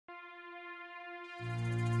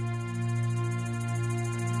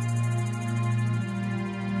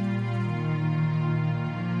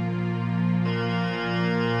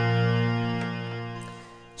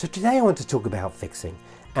So today I want to talk about fixing,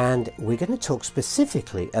 and we're going to talk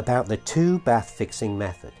specifically about the 2-bath fixing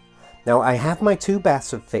method. Now I have my 2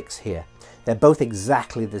 baths of fix here. They're both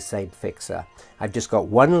exactly the same fixer. I've just got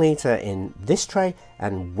 1 litre in this tray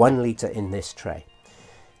and 1 litre in this tray.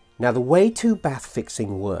 Now the way 2-bath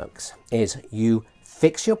fixing works is you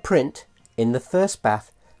fix your print in the first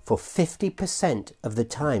bath for 50% of the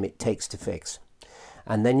time it takes to fix.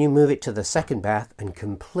 And then you move it to the second bath and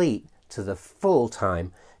complete to the full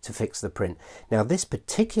time to fix the print. Now this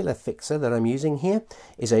particular fixer that I'm using here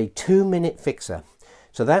is a 2-minute fixer.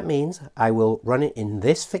 So that means I will run it in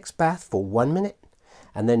this fixed bath for 1 minute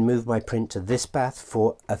and then move my print to this bath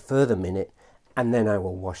for a further minute, and then I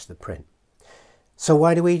will wash the print. So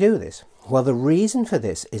why do we do this? Well, the reason for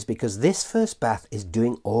this is because this first bath is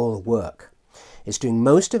doing all the work. It's doing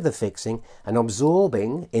most of the fixing and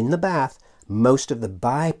absorbing in the bath most of the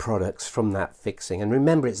byproducts from that fixing. And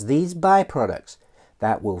remember, it's these byproducts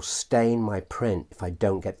that will stain my print if I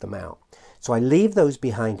don't get them out. So I leave those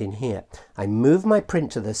behind in here. I move my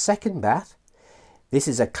print to the second bath. This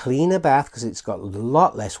is a cleaner bath because it's got a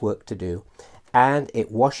lot less work to do, and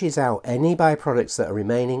it washes out any byproducts that are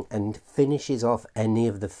remaining and finishes off any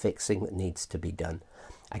of the fixing that needs to be done.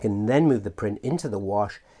 I can then move the print into the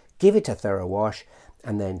wash, give it a thorough wash,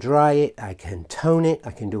 and then dry it. I can tone it. I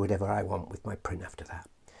can do whatever I want with my print after that.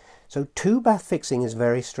 So 2-bath fixing is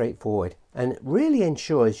very straightforward and really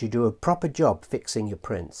ensures you do a proper job fixing your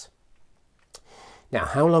prints. Now,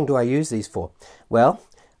 how long do I use these for? Well,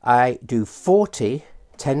 I do 40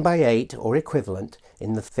 10 by 8 or equivalent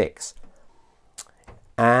in the fix.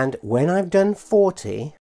 And when I've done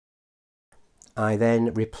 40, I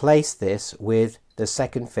then replace this with the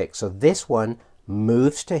second fix. So this one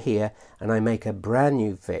moves to here and I make a brand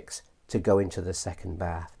new fix to go into the second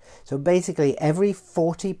bath. So basically every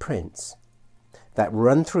 40 prints that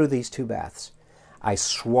run through these 2 baths, I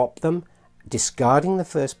swap them, discarding the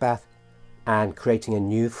first bath and creating a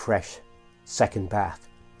new fresh second bath.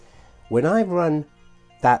 When I've run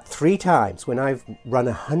that 3 times, when I've run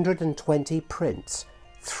 120 prints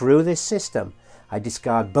through this system, I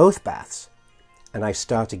discard both baths and I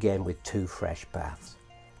start again with 2 fresh baths.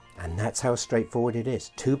 And that's how straightforward it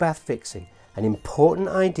is. 2-bath fixing, an important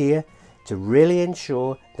idea to really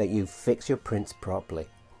ensure that you fix your prints properly.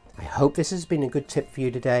 I hope this has been a good tip for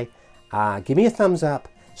you today. Give me a thumbs up,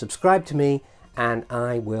 subscribe to me, and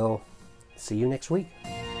I will see you next week.